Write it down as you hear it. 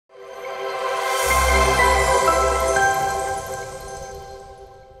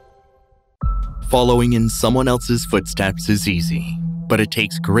Following in someone else's footsteps is easy, but it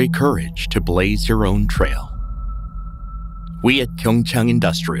takes great courage to blaze your own trail. We at Gyeongchang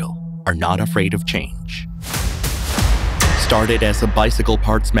Industrial are not afraid of change. Started as a bicycle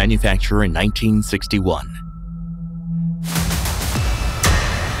parts manufacturer in 1961,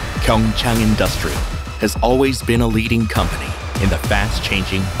 Gyeongchang Industrial has always been a leading company in the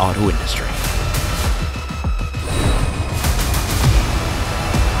fast-changing auto industry.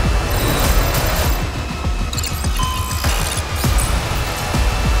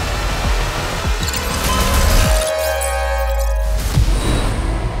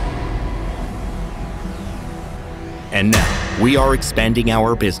 And now, we are expanding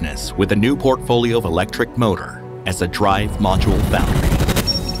our business with a new portfolio of electric motor as a drive module foundry.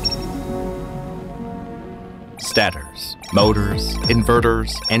 Stators, motors,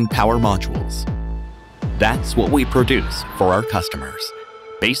 inverters, and power modules. That's what we produce for our customers.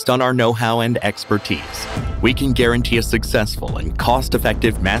 Based on our know-how and expertise, we can guarantee a successful and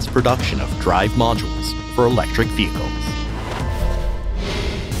cost-effective mass production of drive modules for electric vehicles.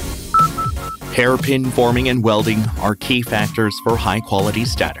 Hairpin forming and welding are key factors for high-quality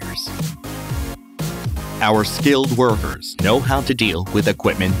stators. Our skilled workers know how to deal with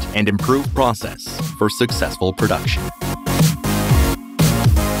equipment and improve process for successful production.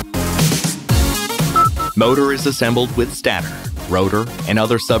 Motor is assembled with stator, rotor, and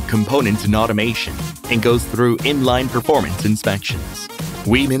other subcomponents in automation and goes through inline performance inspections.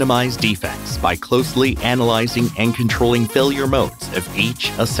 We minimize defects by closely analyzing and controlling failure modes of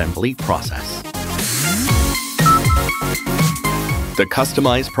each assembly process. The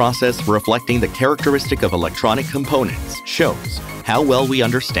customized process reflecting the characteristic of electronic components shows how well we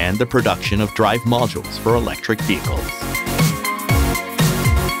understand the production of drive modules for electric vehicles.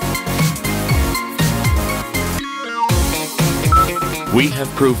 We have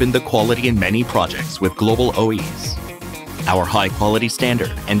proven the quality in many projects with global OEs. Our high-quality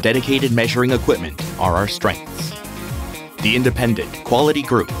standard and dedicated measuring equipment are our strengths. The independent quality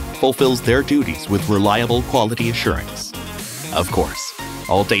group fulfills their duties with reliable quality assurance. Of course,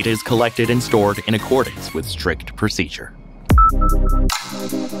 all data is collected and stored in accordance with strict procedure.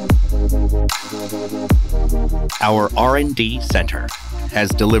 Our R&D Center has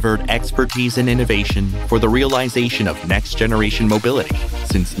delivered expertise and innovation for the realization of next-generation mobility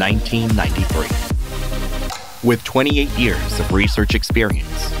since 1993. With 28 years of research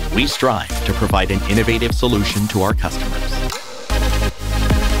experience, we strive to provide an innovative solution to our customers.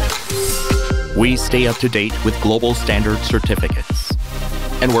 We stay up to date with global standard certificates,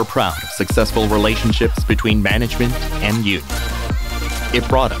 and we're proud of successful relationships between management and youth. It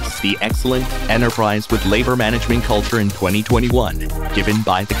brought us the excellent Enterprise with Labor Management Culture in 2021, given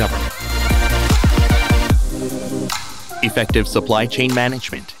by the government. Effective supply chain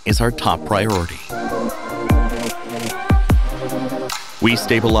management is our top priority. We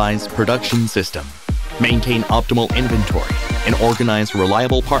stabilize production system, maintain optimal inventory, and organize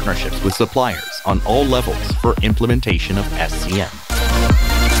reliable partnerships with suppliers on all levels for implementation of SCM.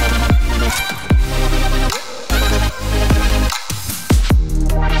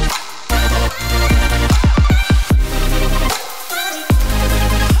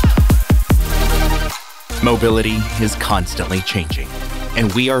 Mobility is constantly changing,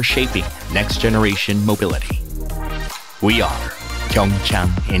 and we are shaping next-generation mobility. We are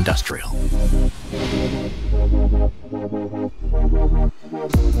Gyeongchang Industrial.